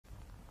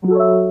Yes.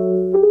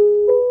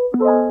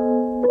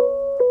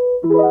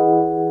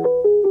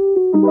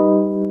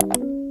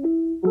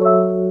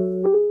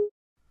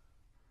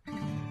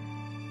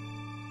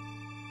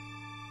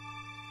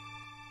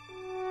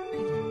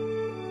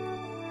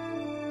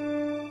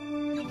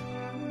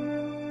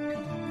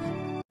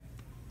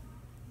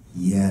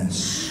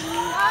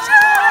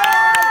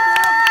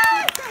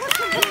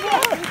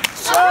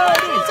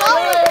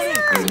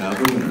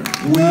 Another winner.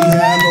 We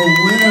have a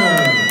winner.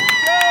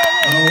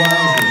 Oh,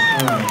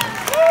 wowzers. All right.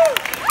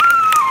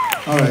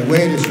 All right,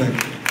 wait a second.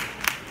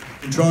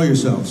 Control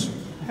yourselves.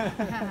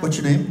 What's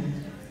your name?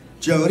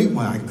 Jody?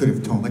 Well, I could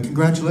have told me.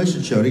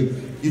 Congratulations, Jody.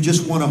 You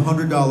just won a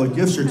 $100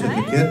 gift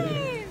certificate.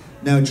 Hey.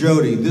 Now,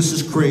 Jody, this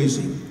is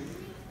crazy.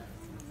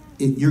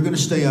 You're going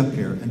to stay up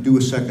here and do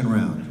a second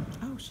round.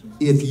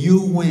 If you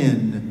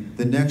win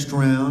the next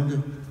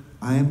round,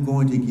 I am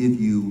going to give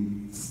you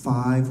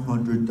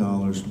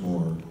 $500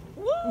 more.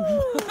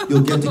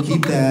 You'll get to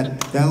keep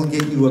that. That'll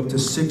get you up to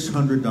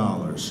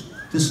 $600.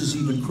 This is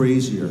even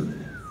crazier.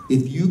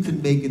 If you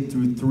can make it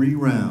through 3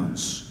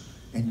 rounds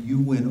and you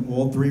win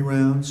all 3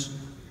 rounds,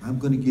 I'm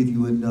going to give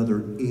you another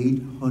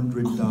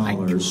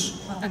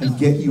 $800 and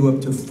get you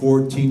up to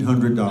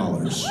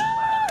 $1,400.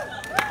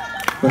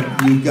 But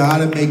you got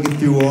to make it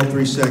through all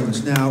 3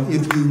 segments. Now,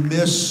 if you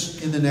miss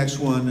in the next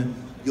one,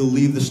 you'll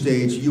leave the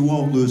stage. You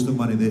won't lose the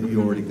money that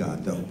you already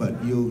got, though.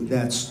 But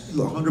that's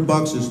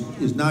 $100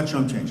 is not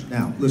chump change.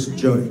 Now, listen,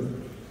 Jody,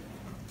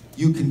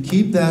 you can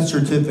keep that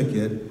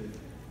certificate,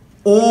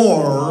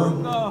 or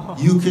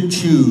you can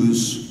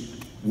choose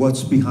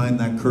what's behind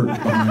that curtain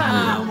behind you.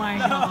 Oh my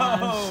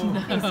gosh!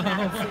 He's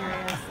not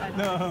serious.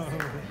 No.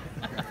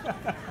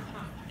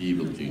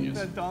 Evil genius.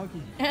 That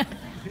donkey.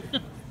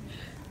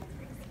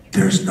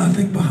 There's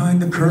nothing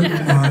behind the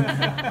curtain, Mark.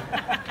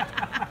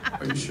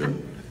 Are you sure?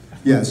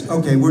 Yes,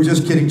 okay, we're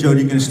just kidding, Jody.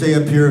 You're going to stay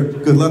up here.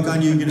 Good luck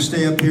on you. You're going to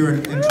stay up here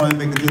and try and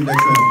make it through the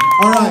next round.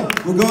 All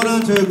right, we're going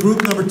on to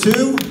group number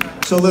 2.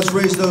 So let's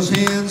raise those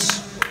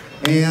hands.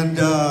 And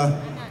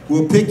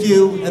we'll pick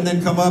you and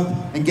then come up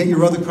and get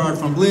your other card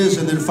from Liz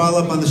and then file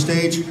up on the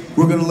stage.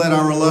 We're going to let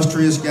our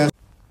illustrious guest...